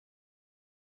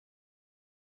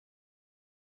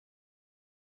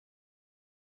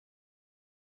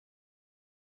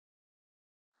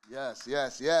Yes,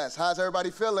 yes, yes. How's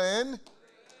everybody feeling?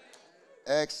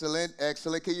 Excellent,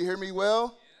 excellent. Can you hear me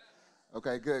well?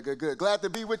 Okay, good, good, good. Glad to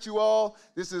be with you all.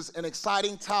 This is an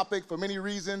exciting topic for many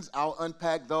reasons. I'll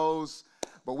unpack those,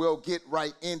 but we'll get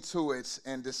right into it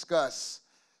and discuss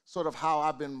sort of how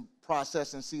I've been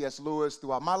processing C.S. Lewis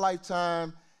throughout my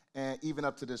lifetime and even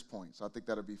up to this point. So I think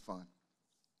that'll be fun.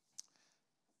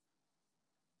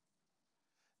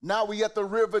 Now we at the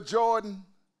River Jordan.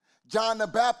 John the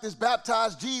Baptist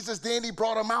baptized Jesus, then he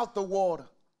brought him out the water.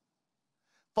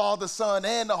 Father, Son,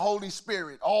 and the Holy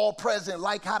Spirit, all present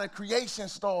like how the creation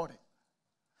started.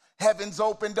 Heavens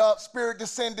opened up, Spirit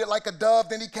descended like a dove,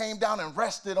 then he came down and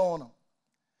rested on him.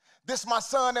 This my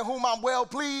Son in whom I'm well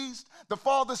pleased. The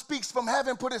Father speaks from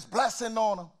heaven, put his blessing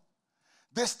on him.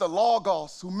 This the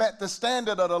Logos who met the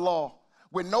standard of the law.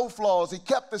 With no flaws, he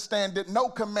kept the standard, no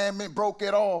commandment broke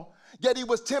at all. Yet he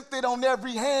was tempted on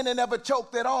every hand and never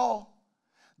choked at all.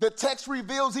 The text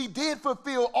reveals he did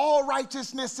fulfill all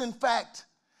righteousness in fact.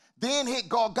 Then hit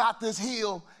Golgotha's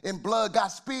hill and blood got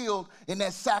spilled in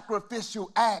that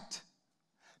sacrificial act.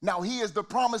 Now he is the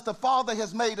promise the Father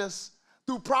has made us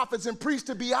through prophets and priests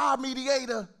to be our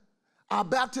mediator. Our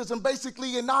baptism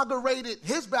basically inaugurated,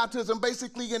 his baptism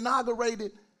basically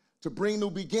inaugurated to bring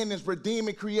new beginnings,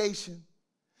 redeeming creation.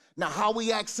 Now how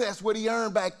we access what he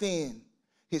earned back then.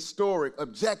 Historic,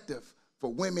 objective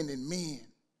for women and men.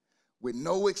 With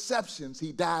no exceptions,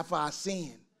 he died for our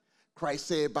sin. Christ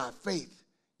said, by faith,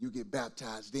 you get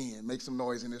baptized in. Make some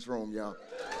noise in this room, y'all.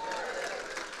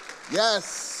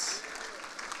 Yes.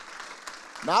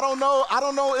 Now, I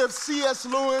don't know if C.S.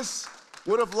 Lewis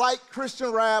would have liked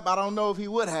Christian rap. I don't know if he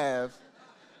would have.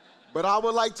 But I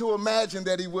would like to imagine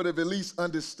that he would have at least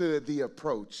understood the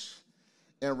approach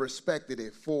and respected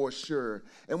it for sure.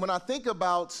 And when I think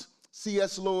about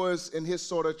C.S. Lewis and his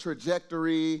sort of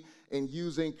trajectory in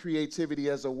using creativity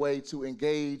as a way to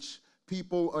engage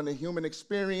people on the human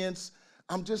experience,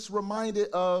 I'm just reminded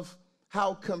of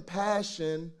how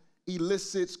compassion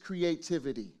elicits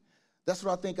creativity. That's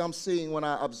what I think I'm seeing when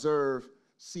I observe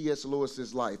C.S.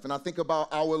 Lewis's life. And I think about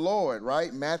our Lord,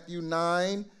 right? Matthew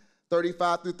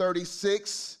 9:35 through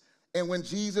 36. And when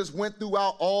Jesus went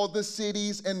throughout all the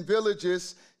cities and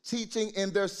villages, teaching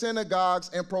in their synagogues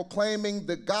and proclaiming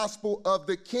the gospel of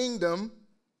the kingdom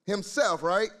himself,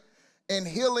 right? And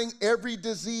healing every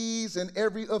disease and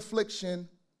every affliction.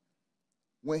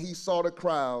 When he saw the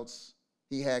crowds,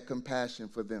 he had compassion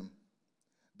for them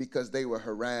because they were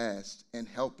harassed and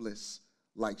helpless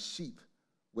like sheep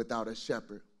without a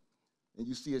shepherd. And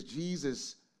you see, as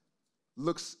Jesus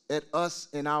looks at us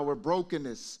in our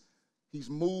brokenness, he's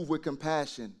moved with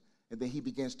compassion. And then he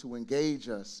begins to engage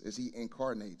us as he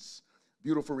incarnates.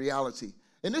 Beautiful reality.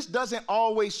 And this doesn't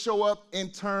always show up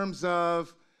in terms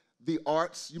of the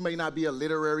arts. You may not be a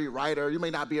literary writer. You may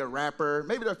not be a rapper.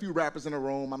 Maybe there are a few rappers in the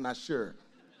room. I'm not sure.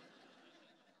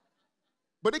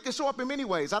 But it can show up in many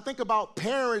ways. I think about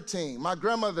parenting, my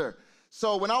grandmother.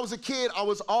 So when I was a kid, I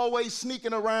was always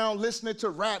sneaking around listening to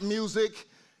rap music.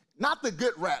 Not the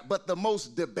good rap, but the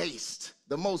most debased,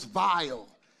 the most vile.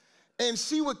 And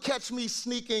she would catch me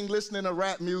sneaking, listening to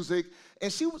rap music,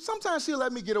 and sometimes she'll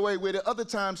let me get away with it. Other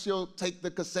times she'll take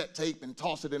the cassette tape and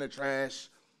toss it in the trash.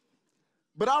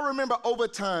 But I remember over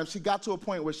time, she got to a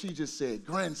point where she just said,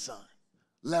 grandson,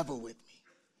 level with me.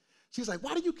 She's like,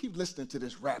 why do you keep listening to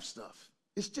this rap stuff?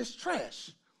 It's just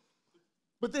trash.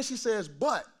 But then she says,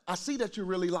 but I see that you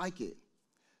really like it.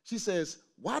 She says,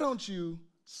 why don't you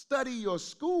study your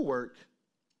schoolwork,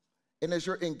 and as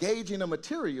you're engaging the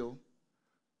material,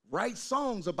 write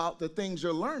songs about the things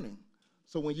you're learning.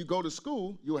 So when you go to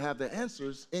school, you'll have the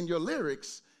answers in your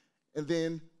lyrics, and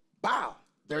then, bow,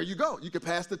 there you go. You can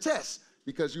pass the test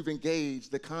because you've engaged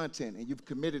the content and you've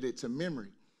committed it to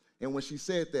memory. And when she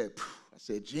said that, I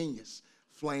said, genius.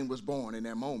 Flame was born in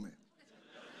that moment.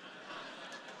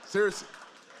 Seriously.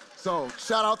 So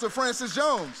shout out to Francis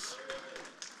Jones.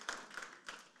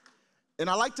 And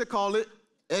I like to call it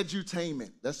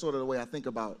edutainment. That's sort of the way I think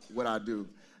about what I do.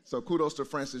 So kudos to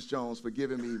Francis Jones for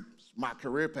giving me my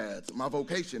career path, my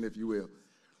vocation, if you will.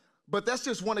 But that's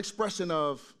just one expression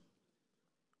of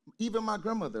even my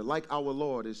grandmother, like our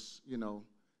Lord, is,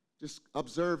 just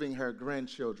observing her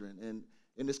grandchildren and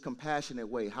in this compassionate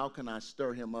way. How can I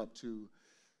stir him up to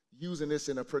using this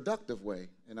in a productive way?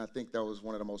 And I think that was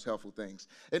one of the most helpful things.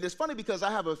 And it's funny because I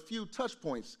have a few touch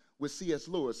points with C.S.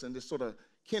 Lewis and this sort of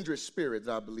kindred spirits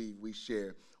I believe we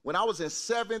share. When I was in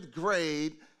 7th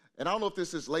grade, and I don't know if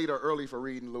this is late or early for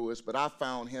reading Lewis, but I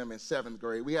found him in 7th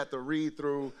grade. We had to read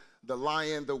through The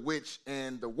Lion, the Witch,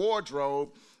 and the Wardrobe.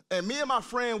 And me and my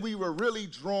friend, we were really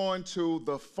drawn to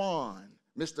the faun,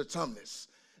 Mr. Tumnus.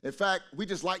 In fact, we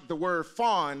just like the word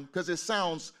fawn because it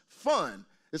sounds fun.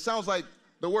 It sounds like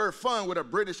the word fun with a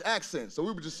British accent. So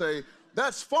we would just say,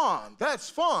 that's fawn, that's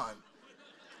fawn.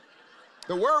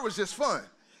 The word was just fun.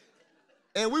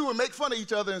 And we would make fun of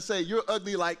each other and say, you're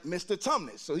ugly like Mr.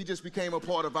 Tumnus. So he just became a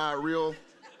part of our real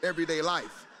everyday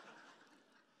life.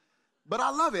 But I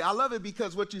love it. I love it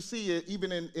because what you see,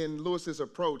 even in Lewis's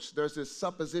approach, there's this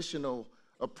suppositional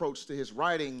approach to his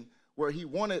writing where he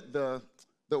wanted the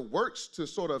works to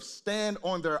sort of stand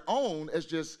on their own as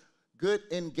just good,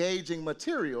 engaging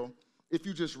material if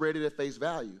you just read it at face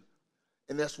value.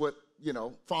 And that's what,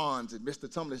 Fonz and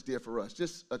Mr. Tumnus did for us.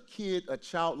 Just a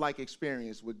childlike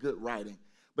experience with good writing.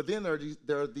 But then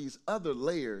there are these other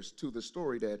layers to the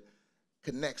story that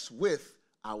connects with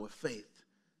our faith.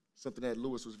 Something that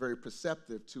Lewis was very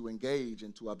perceptive to engage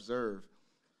and to observe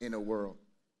in a world.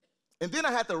 And then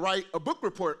I had to write a book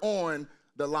report on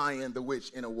The Lion, the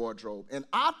Witch, in a Wardrobe. And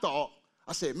I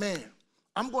said, man,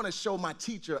 I'm going to show my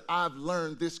teacher I've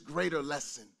learned this greater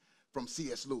lesson from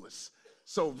C.S. Lewis.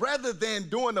 So rather than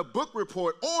doing a book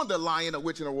report on The Lion, the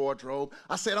Witch, in a Wardrobe,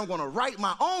 I said I'm going to write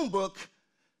my own book,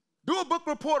 do a book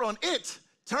report on it,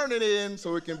 turn it in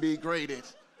so it can be graded,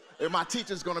 and my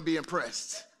teacher's going to be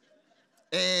impressed.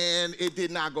 And it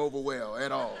did not go over well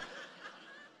at all.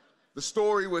 The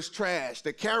story was trash.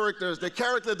 The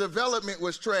character development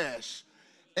was trash.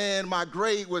 And my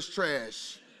grade was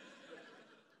trash.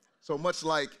 So much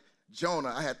like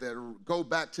Jonah, I had to go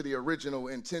back to the original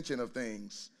intention of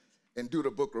things and do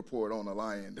the book report on The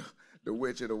Lion, the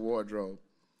Witch, in the Wardrobe.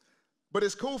 But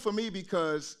it's cool for me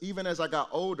because even as I got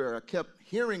older, I kept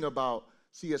hearing about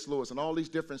C.S. Lewis in all these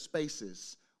different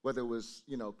spaces, whether it was,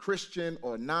 Christian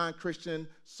or non-Christian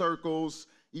circles,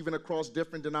 even across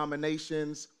different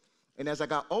denominations. And as I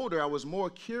got older, I was more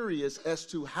curious as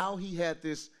to how he had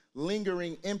this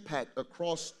lingering impact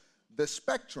across the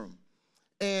spectrum.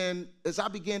 And as I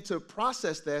began to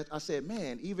process that, I said,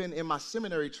 man, even in my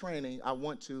seminary training, I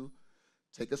want to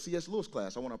take a C.S. Lewis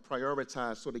class. I want to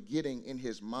prioritize sort of getting in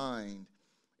his mind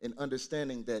and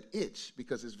understanding that itch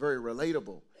because it's very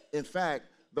relatable. In fact,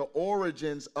 the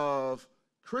origins of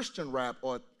Christian rap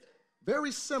are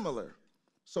very similar.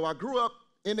 So I grew up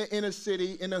in the inner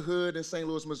city, in the hood in St.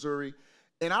 Louis, Missouri.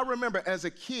 And I remember as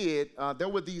a kid, there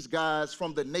were these guys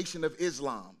from the Nation of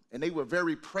Islam, and they were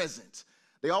very present.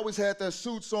 They always had their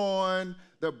suits on,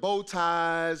 their bow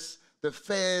ties, the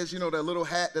fez, their little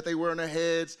hat that they wear on their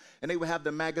heads, and they would have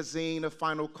the magazine, The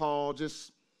Final Call,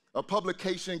 just a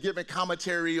publication giving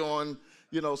commentary on,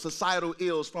 societal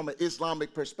ills from an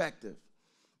Islamic perspective.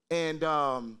 And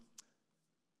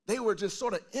they were just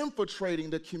sort of infiltrating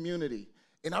the community.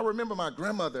 And I remember my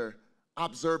grandmother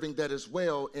observing that as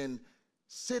well and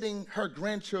sitting her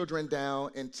grandchildren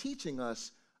down and teaching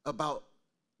us about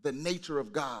the nature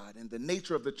of God and the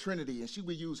nature of the Trinity. And she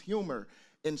would use humor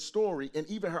and story and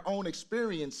even her own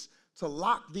experience to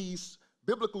lock these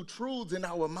biblical truths in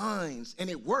our minds. And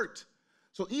it worked.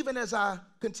 So even as I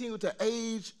continued to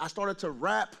age, I started to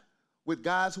rap with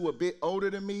guys who were a bit older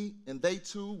than me, and they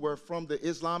too were from the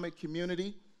Islamic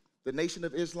community, the Nation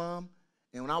of Islam.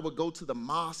 And when I would go to the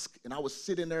mosque and I would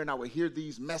sit in there and I would hear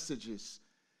these messages,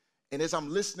 and as I'm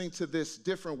listening to this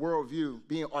different worldview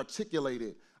being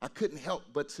articulated, I couldn't help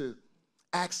but to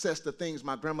access the things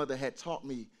my grandmother had taught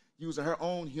me using her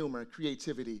own humor and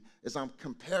creativity as I'm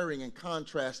comparing and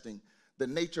contrasting the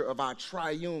nature of our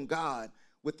triune God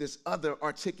with this other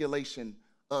articulation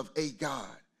of a God.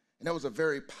 And that was a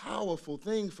very powerful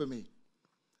thing for me.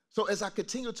 So as I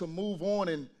continued to move on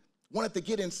and wanted to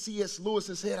get in C.S.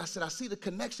 Lewis's head, I said, I see the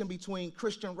connection between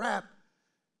Christian rap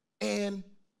and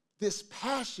this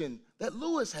passion that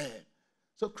Lewis had.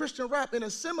 So Christian rap, in a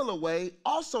similar way,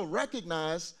 also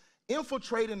recognized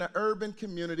infiltrating the urban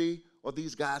community or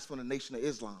these guys from the Nation of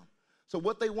Islam. So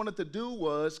what they wanted to do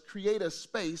was create a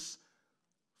space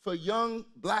for young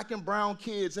black and brown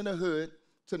kids in the hood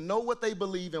to know what they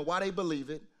believe and why they believe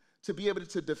it, to be able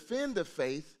to defend the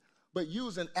faith, but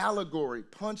using allegory,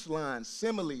 punchline,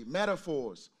 simile,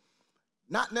 metaphors,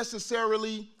 not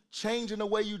necessarily changing the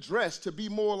way you dress to be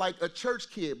more like a church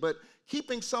kid, but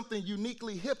keeping something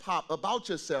uniquely hip-hop about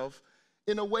yourself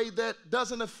in a way that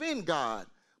doesn't offend God,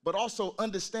 but also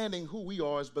understanding who we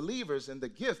are as believers and the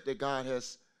gift that God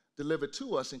has delivered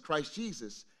to us in Christ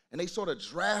Jesus. And they sort of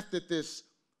drafted this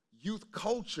youth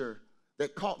culture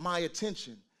that caught my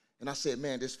attention. And I said,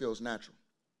 man, this feels natural.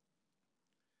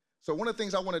 So one of the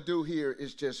things I want to do here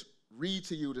is just read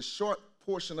to you the short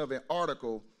portion of an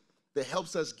article that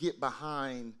helps us get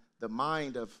behind the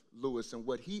mind of Lewis and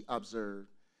what he observed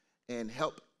and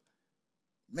help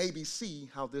maybe see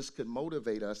how this could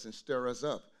motivate us and stir us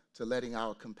up to letting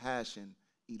our compassion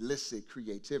elicit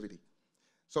creativity.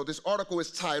 So this article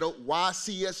is titled, Why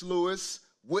C.S. Lewis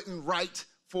Wouldn't Write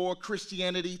for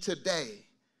Christianity Today.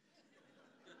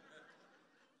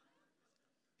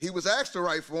 He was asked to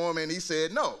write for him, and he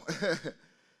said no.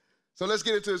 So let's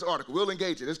get into this article. We'll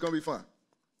engage it. It's going to be fun.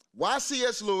 Why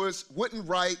C.S. Lewis wouldn't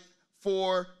write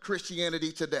for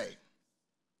Christianity today.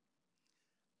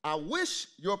 I wish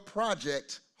your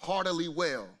project heartily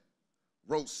well,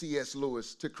 wrote C.S.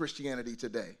 Lewis to Christianity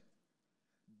Today,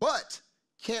 but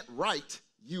can't write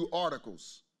you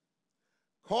articles.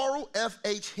 Carl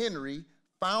F.H. Henry,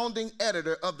 founding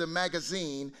editor of the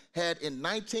magazine, had in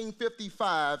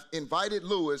 1955 invited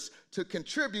Lewis to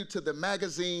contribute to the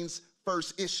magazine's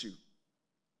first issue.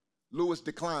 Lewis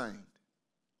declined.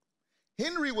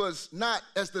 Henry was not,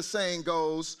 as the saying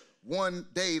goes, one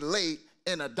day late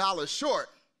and $1 short.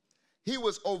 He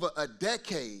was over a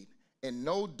decade, and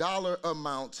no dollar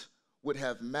amount would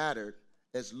have mattered,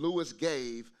 as Lewis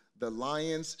gave the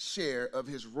lion's share of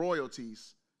his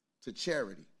royalties to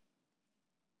charity.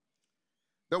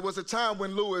 There was a time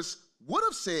when Lewis would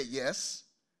have said yes,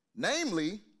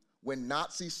 namely when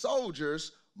Nazi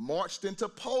soldiers marched into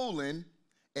Poland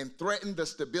and threatened the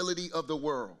stability of the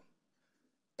world.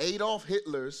 Adolf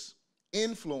Hitler's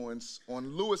influence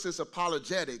on Lewis's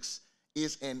apologetics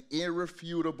is an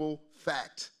irrefutable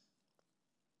fact.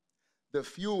 The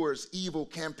Führer's evil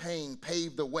campaign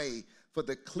paved the way for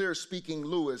the clear-speaking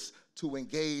Lewis to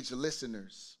engage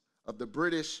listeners of the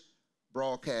British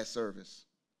broadcast service.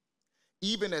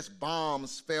 Even as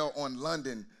bombs fell on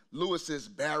London, Lewis's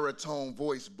baritone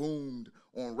voice boomed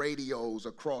on radios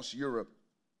across Europe.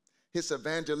 His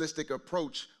evangelistic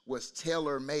approach was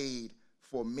tailor-made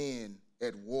for men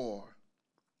at war.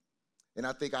 And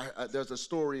I think there's a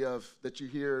story that you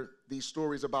hear these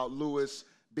stories about Lewis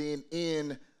being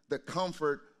in the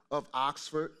comfort of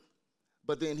Oxford,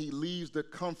 but then he leaves the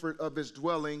comfort of his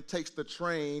dwelling, takes the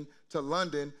train to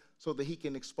London so that he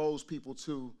can expose people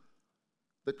to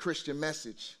the Christian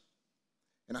message.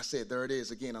 And I said, there it is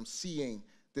again. I'm seeing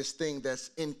this thing that's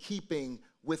in keeping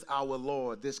with our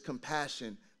Lord, this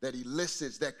compassion that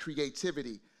elicits that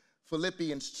creativity.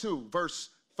 Philippians 2, verse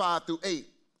 5 through 8.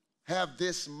 Have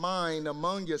this mind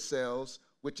among yourselves,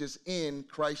 which is in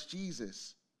Christ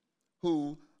Jesus,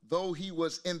 who, though he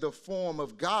was in the form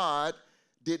of God,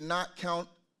 did not count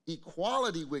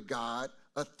equality with God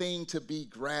a thing to be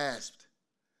grasped,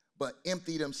 but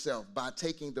emptied himself by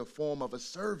taking the form of a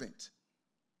servant,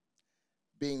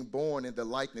 being born in the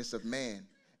likeness of man,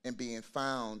 and being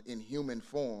found in human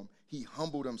form. He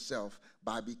humbled himself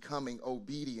by becoming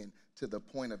obedient to the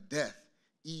point of death,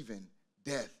 even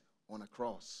death on a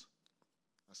cross.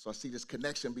 So I see this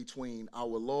connection between our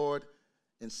Lord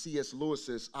and C.S.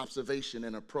 Lewis's observation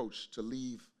and approach to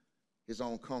leave his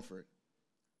own comfort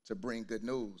to bring good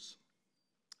news.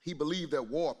 He believed that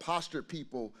war postured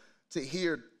people to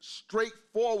hear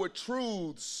straightforward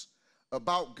truths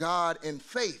about God and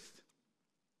faith.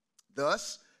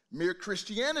 Thus, mere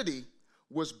Christianity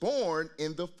was born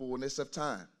in the fullness of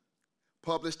time.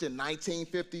 Published in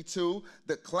 1952,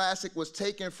 the classic was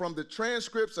taken from the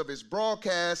transcripts of his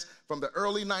broadcast from the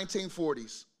early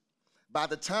 1940s. By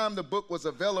the time the book was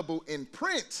available in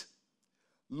print,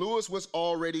 Lewis was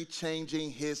already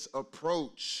changing his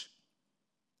approach.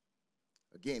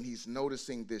 Again, he's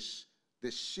noticing this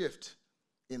shift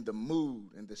in the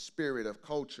mood and the spirit of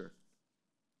culture.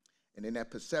 And in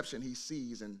that perception, he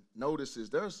sees and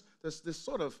notices there's this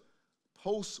sort of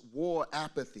post-war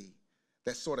apathy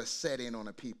that sort of set in on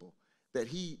the people, that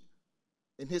he,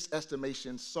 in his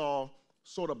estimation, saw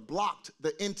sort of blocked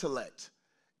the intellect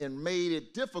and made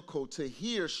it difficult to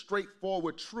hear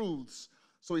straightforward truths.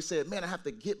 So he said, man, I have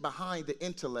to get behind the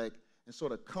intellect and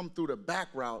sort of come through the back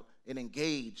route and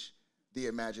engage the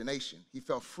imagination. He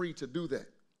felt free to do that.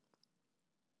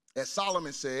 As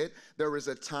Solomon said, there is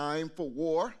a time for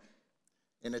war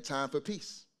and a time for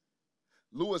peace.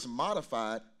 Lewis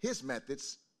modified his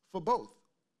methods for both.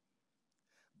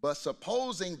 But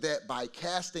supposing that by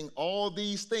casting all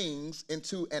these things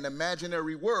into an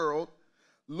imaginary world,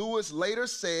 Lewis later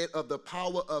said of the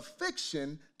power of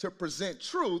fiction to present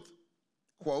truth,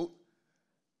 quote,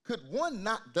 could one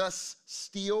not thus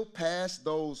steal past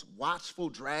those watchful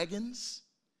dragons?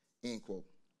 End quote.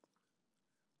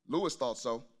 Lewis thought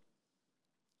so.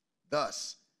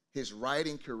 Thus, his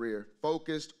writing career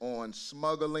focused on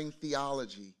smuggling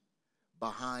theology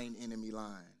behind enemy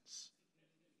lines.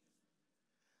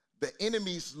 The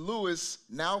enemies Lewis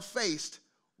now faced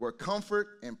were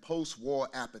comfort and post-war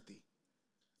apathy.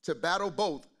 To battle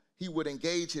both, he would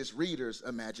engage his readers'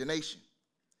 imagination.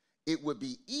 It would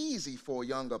be easy for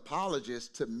young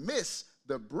apologists to miss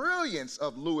the brilliance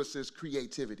of Lewis's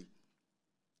creativity.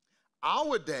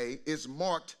 Our day is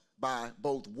marked by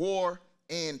both war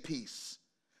and peace,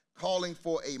 calling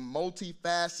for a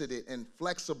multifaceted and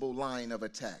flexible line of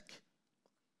attack.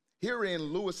 Herein,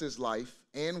 Lewis's life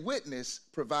and witness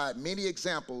provide many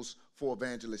examples for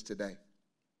evangelists today.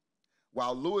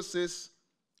 While Lewis's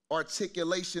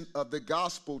articulation of the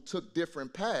gospel took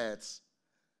different paths,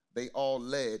 they all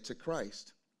led to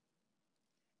Christ.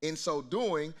 In so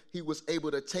doing, he was able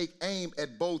to take aim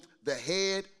at both the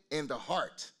head and the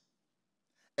heart.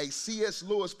 A C.S.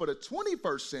 Lewis for the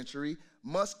 21st century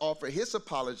must offer his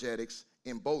apologetics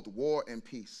in both war and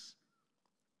peace.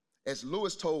 As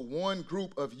Lewis told one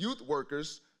group of youth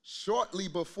workers shortly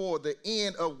before the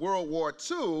end of World War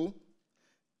II,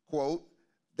 quote,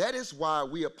 "That is why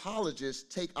we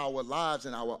apologists take our lives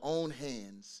in our own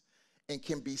hands and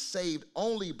can be saved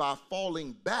only by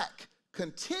falling back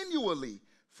continually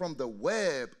from the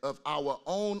web of our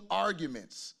own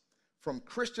arguments, from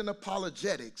Christian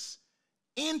apologetics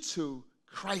into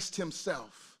Christ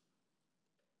himself,"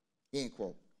 end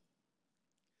quote.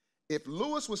 If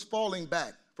Lewis was falling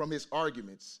back from his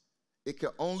arguments, it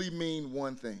could only mean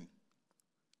one thing: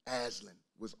 Aslan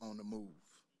was on the move.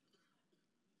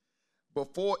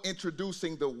 Before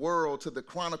introducing the world to the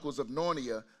Chronicles of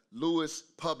Narnia, Lewis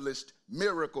published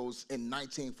Miracles in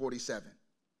 1947.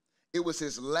 It was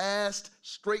his last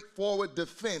straightforward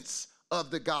defense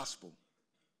of the gospel.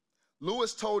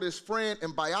 Lewis told his friend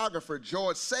and biographer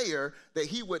George Sayer that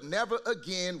he would never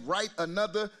again write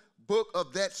another book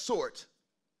of that sort,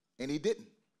 and he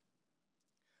didn't.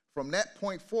 From that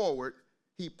point forward,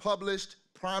 he published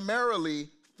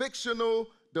primarily fictional,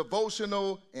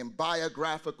 devotional, and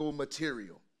biographical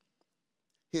material.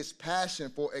 His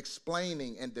passion for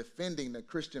explaining and defending the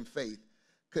Christian faith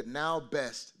could now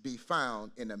best be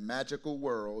found in the magical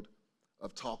world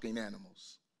of talking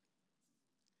animals.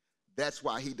 That's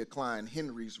why he declined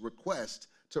Henry's request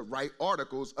to write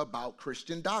articles about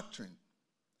Christian doctrine.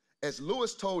 As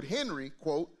Lewis told Henry,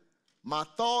 quote, "My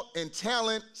thought and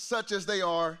talent, such as they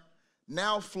are,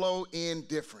 now flow in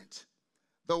different,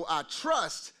 though I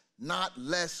trust not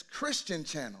less Christian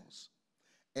channels,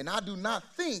 and I do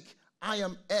not think I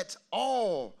am at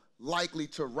all likely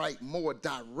to write more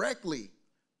directly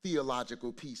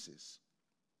theological pieces."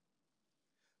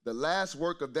 The last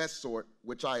work of that sort,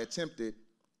 which I attempted,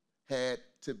 had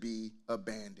to be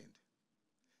abandoned.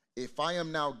 If I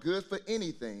am now good for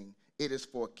anything, it is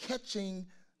for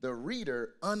catching the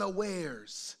reader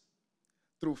unawares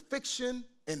through fiction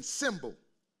and symbol.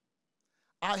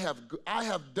 I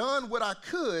have done what I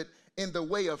could in the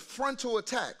way of frontal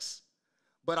attacks,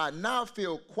 but I now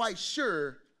feel quite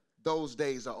sure those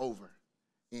days are over,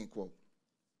 end quote.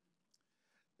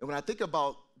 And when I think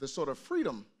about the sort of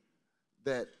freedom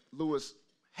that Lewis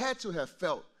had to have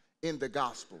felt in the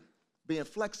gospel, being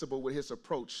flexible with his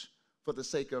approach for the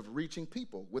sake of reaching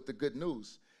people with the good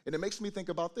news. And it makes me think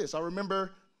about this. I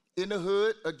remember in the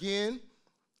hood again,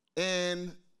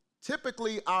 and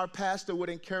typically our pastor would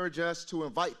encourage us to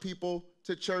invite people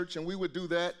to church, and we would do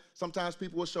that. Sometimes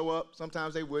people would show up,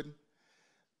 sometimes they wouldn't.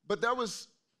 But there was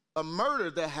a murder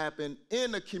that happened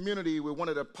in a community with one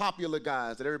of the popular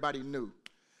guys that everybody knew.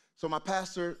 So my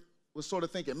pastor was sort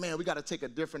of thinking, man, we got to take a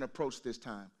different approach this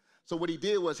time. So what he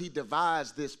did was he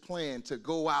devised this plan to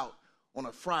go out on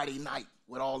a Friday night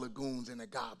with all the goons and the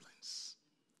goblins.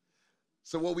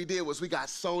 So what we did was we got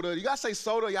soda. You guys say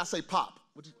soda or y'all say pop?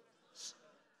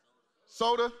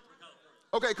 Soda?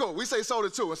 Okay, cool. We say soda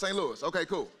too in St. Louis. Okay,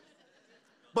 cool.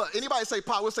 But anybody say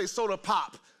pop, we'll say soda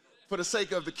pop for the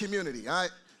sake of the community, all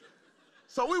right?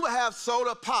 So we would have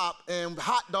soda pop and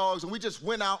hot dogs, and we just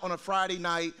went out on a Friday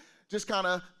night, just kind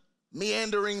of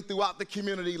meandering throughout the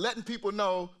community, letting people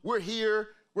know we're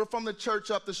here, we're from the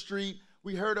church up the street,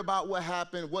 we heard about what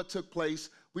happened, what took place.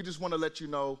 We just want to let you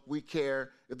know we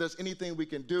care. If there's anything we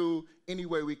can do, any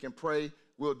way we can pray,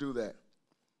 we'll do that.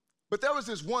 But there was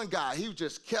this one guy, he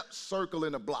just kept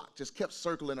circling the block, just kept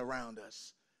circling around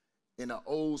us in an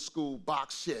old school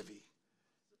box Chevy.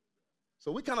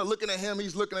 So we kind of looking at him,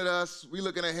 he's looking at us, we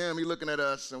looking at him, he looking at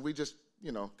us, and we just,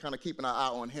 kind of keeping our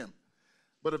eye on him.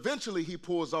 But eventually he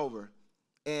pulls over,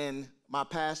 and my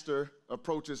pastor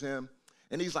approaches him,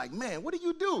 and he's like, man, what do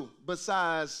you do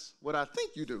besides what I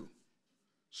think you do?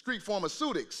 Street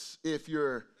pharmaceutics, if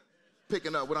you're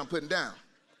picking up what I'm putting down.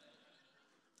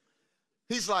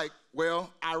 He's like,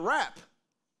 well, I rap.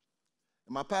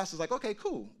 And my pastor's like, okay,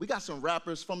 cool. We got some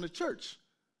rappers from the church.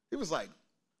 He was like,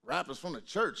 rappers from the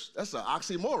church? That's an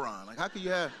oxymoron. Like, how can you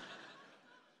have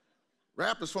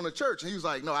rappers from the church? And he was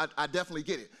like, no, I definitely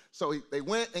get it. So they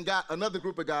went and got another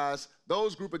group of guys.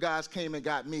 Those group of guys came and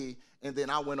got me, and then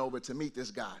I went over to meet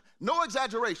this guy. No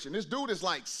exaggeration. This dude is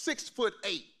like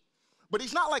 6'8", But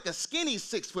he's not like a skinny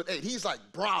 6'8". He's like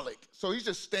brolic. So he's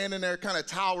just standing there kind of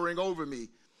towering over me.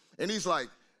 And he's like,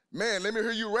 man, let me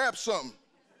hear you rap something.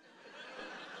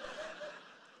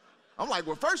 I'm like,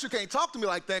 well, first you can't talk to me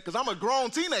like that because I'm a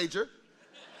grown teenager.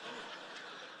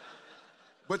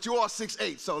 But you are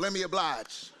 6'8", so let me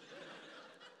oblige.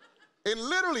 And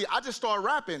literally, I just started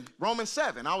rapping Romans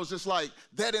 7. I was just like,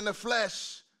 that in the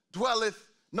flesh dwelleth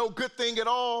no good thing at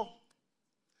all.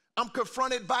 I'm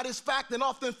confronted by this fact and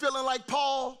often feeling like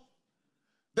Paul,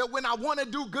 that when I want to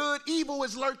do good, evil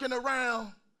is lurking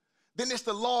around. Then it's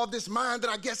the law of this mind that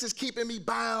I guess is keeping me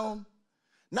bound.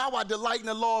 Now I delight in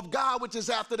the law of God, which is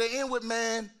after the inward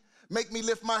man. Make me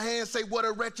lift my hand, say, what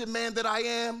a wretched man that I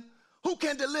am. Who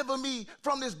can deliver me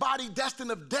from this body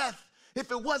destined of death? If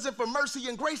it wasn't for mercy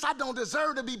and grace, I don't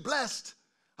deserve to be blessed.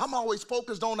 I'm always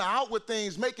focused on the outward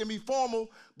things, making me formal,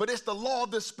 but it's the law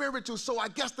of the spiritual, so I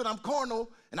guess that I'm carnal.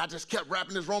 And I just kept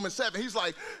rapping this Romans 7. He's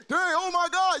like, dang, oh my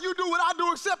God, you do what I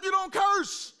do except you don't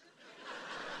curse.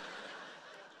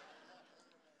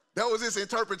 That was his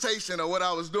interpretation of what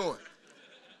I was doing.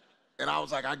 And I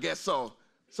was like, I guess so.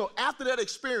 So after that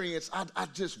experience, I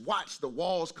just watched the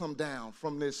walls come down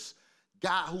from this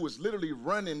guy who was literally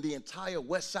running the entire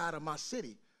west side of my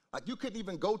city. Like, you couldn't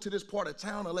even go to this part of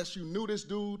town unless you knew this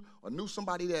dude or knew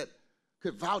somebody that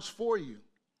could vouch for you.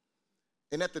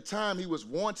 And at the time, he was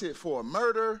wanted for a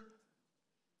murder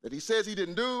that he says he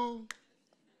didn't do.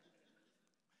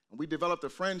 And we developed a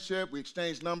friendship. We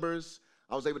exchanged numbers.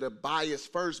 I was able to buy his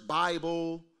first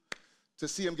Bible, to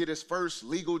see him get his first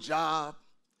legal job.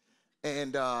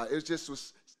 And it just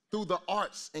was through the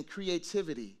arts and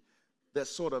creativity that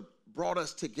sort of brought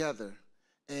us together.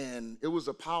 And it was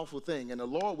a powerful thing. And the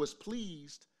Lord was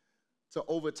pleased to,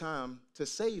 over time, to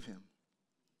save him.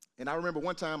 And I remember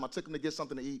one time I took him to get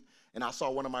something to eat, and I saw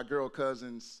one of my girl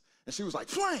cousins, and she was like,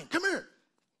 Flame, come here.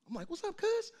 I'm like, what's up,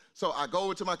 cuz? So I go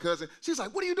over to my cousin. She's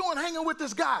like, what are you doing hanging with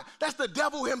this guy? That's the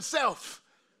devil himself.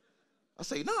 I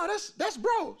say, no, that's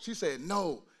bro. She said,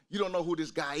 no, you don't know who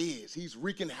this guy is. He's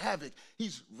wreaking havoc.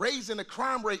 He's raising the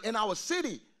crime rate in our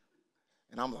city.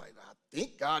 And I'm like, I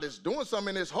think God is doing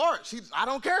something in his heart. I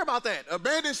don't care about that.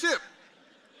 Abandon ship.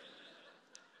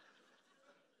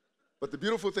 But the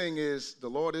beautiful thing is the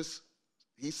Lord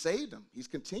he saved him. He's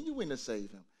continuing to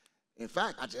save him. In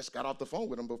fact, I just got off the phone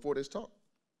with him before this talk.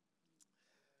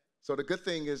 So the good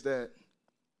thing is that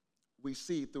we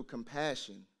see through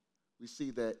compassion, we see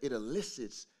that it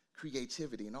elicits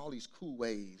creativity in all these cool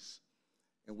ways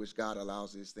in which God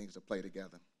allows these things to play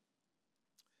together.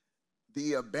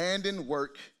 The abandoned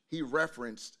work he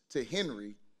referenced to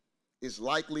Henry is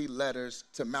likely letters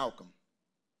to Malcolm,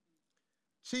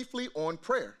 chiefly on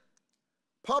prayer,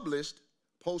 published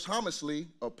posthumously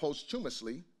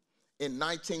in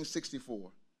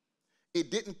 1964. It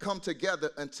didn't come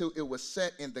together until it was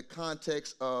set in the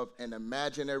context of an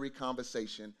imaginary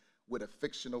conversation with a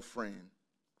fictional friend.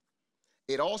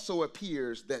 It also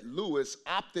appears that Lewis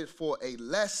opted for a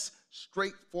less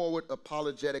straightforward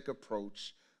apologetic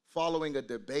approach following a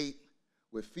debate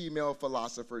with female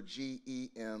philosopher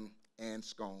G.E.M.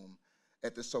 Anscombe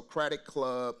at the Socratic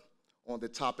Club on the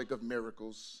topic of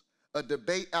miracles, a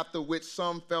debate after which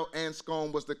some felt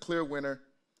Anscombe was the clear winner.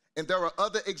 And there are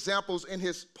other examples in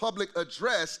his public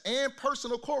address and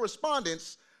personal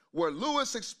correspondence where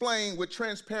Lewis explained with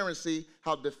transparency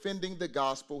how defending the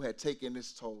gospel had taken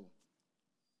its toll.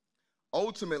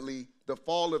 Ultimately, the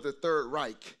fall of the Third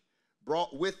Reich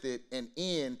brought with it an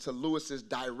end to Lewis's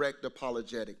direct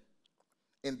apologetic.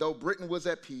 And though Britain was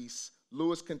at peace,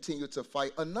 Lewis continued to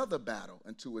fight another battle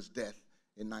until his death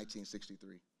in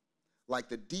 1963. Like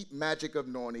the deep magic of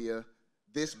Narnia,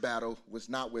 this battle was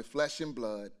not with flesh and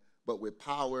blood, but with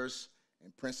powers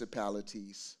and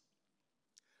principalities.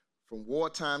 From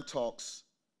wartime talks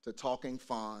to talking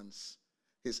fawns,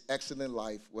 his excellent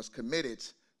life was committed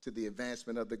to the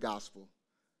advancement of the gospel.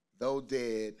 Though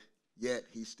dead, yet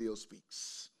he still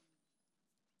speaks.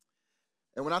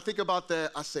 And when I think about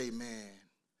that, I say, man,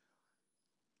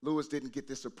 Lewis didn't get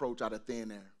this approach out of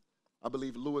thin air. I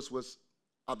believe Lewis was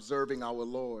observing our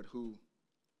Lord who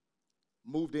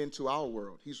moved into our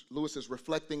world. Lewis is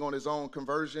reflecting on his own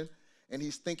conversion, and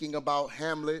he's thinking about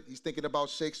Hamlet. He's thinking about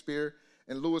Shakespeare,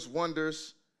 and Lewis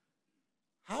wonders,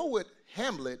 how would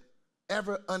Hamlet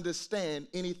ever understand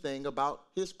anything about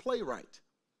his playwright?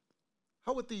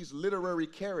 How would these literary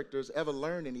characters ever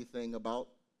learn anything about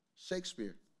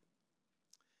Shakespeare?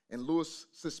 And Lewis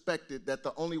suspected that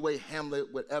the only way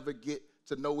Hamlet would ever get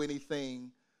to know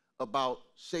anything about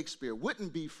Shakespeare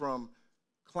wouldn't be from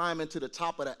climbing to the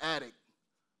top of the attic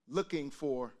looking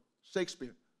for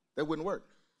Shakespeare. That wouldn't work.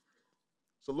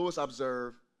 So Lewis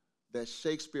observed that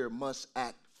Shakespeare must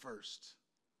act first.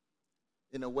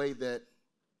 in a way that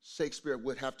Shakespeare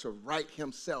would have to write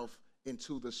himself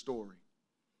into the story.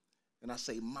 And I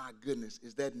say, my goodness,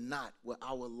 is that not what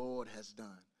our Lord has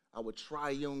done? Our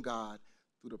triune God,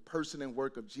 through the person and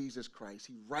work of Jesus Christ,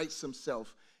 he writes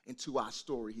himself into our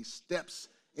story. He steps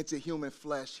into human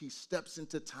flesh. He steps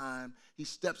into time. He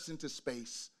steps into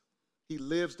space. He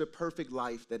lives the perfect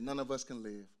life that none of us can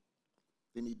live.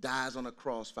 Then he dies on a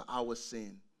cross for our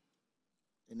sin.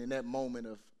 And in that moment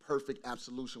of perfect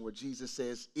absolution where Jesus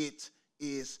says, it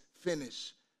is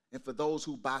finished. And for those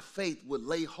who by faith would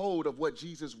lay hold of what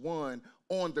Jesus won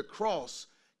on the cross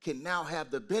can now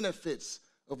have the benefits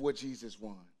of what Jesus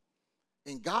won.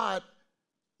 And God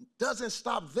doesn't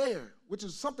stop there, which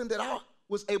is something that I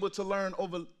was able to learn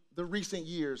over the recent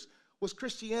years, was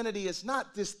Christianity is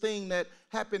not this thing that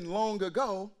happened long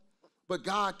ago, but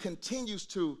God continues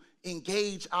to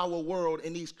engage our world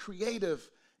in these creative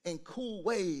and cool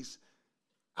ways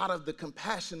out of the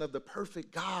compassion of the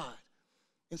perfect God,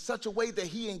 in such a way that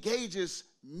he engages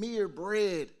mere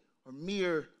bread or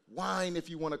mere wine, if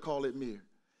you want to call it mere.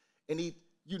 And he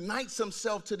unites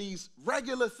himself to these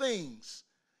regular things.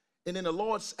 And at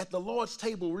the Lord's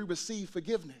table, we receive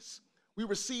forgiveness. We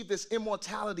receive this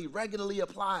immortality regularly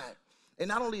applied. And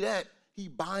not only that, he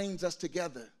binds us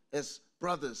together as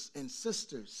brothers and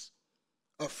sisters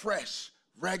afresh,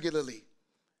 regularly.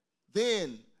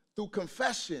 Then, through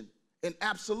confession and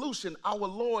absolution, our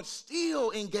Lord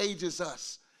still engages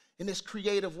us in this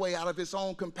creative way out of his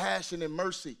own compassion and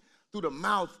mercy through the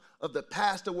mouth of the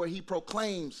pastor, where he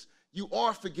proclaims, you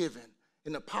are forgiven.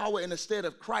 In the power and the stead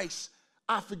of Christ,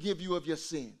 I forgive you of your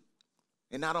sin.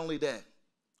 And not only that,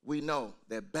 we know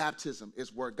that baptism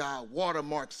is where God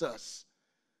watermarks us.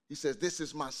 He says, this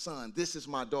is my son, this is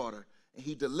my daughter. And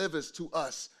he delivers to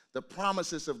us the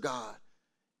promises of God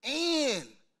and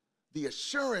the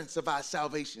assurance of our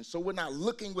salvation. So we're not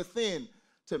looking within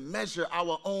to measure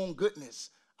our own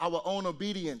goodness, our own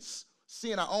obedience,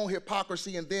 seeing our own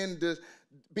hypocrisy, and then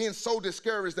being so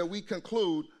discouraged that we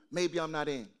conclude, maybe I'm not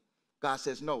in. God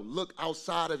says, no, look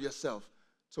outside of yourself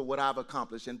to what I've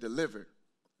accomplished and delivered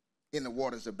in the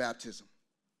waters of baptism.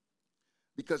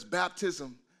 Because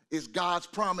baptism is God's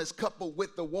promise coupled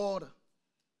with the water,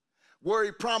 where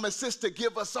he promises to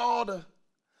give us all the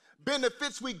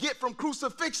benefits we get from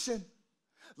crucifixion,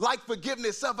 like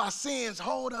forgiveness of our sins.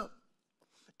 Hold up.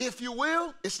 If you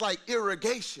will, it's like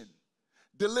irrigation,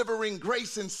 delivering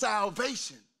grace and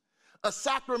salvation, a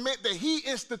sacrament that he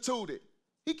instituted.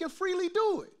 He can freely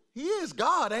do it. He is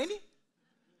God, ain't he?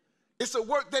 It's a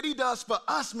work that he does for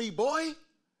us, me boy.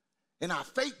 And our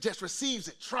faith just receives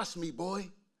it. Trust me, boy.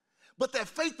 But that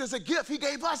faith is a gift he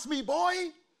gave us, me boy.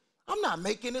 I'm not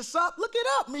making this up. Look it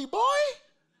up, me boy.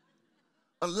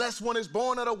 Unless one is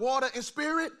born of the water and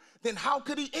spirit, then how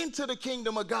could he enter the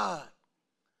kingdom of God?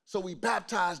 So he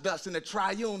baptized us in the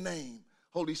triune name,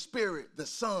 Holy Spirit, the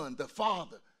Son, the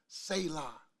Father,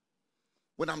 Selah.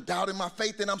 When I'm doubting my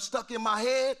faith and I'm stuck in my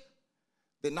head,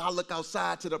 then I look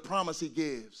outside to the promise he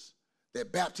gives,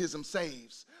 that baptism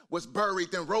saves, was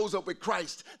buried, then rose up with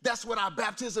Christ. That's what our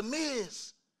baptism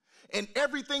is. And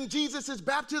everything Jesus'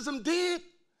 baptism did,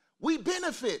 we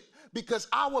benefit because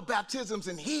our baptism's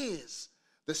in his.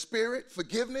 The Spirit,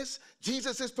 forgiveness,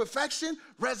 Jesus' perfection,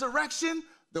 resurrection,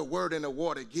 the word and the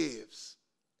water gives.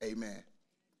 Amen.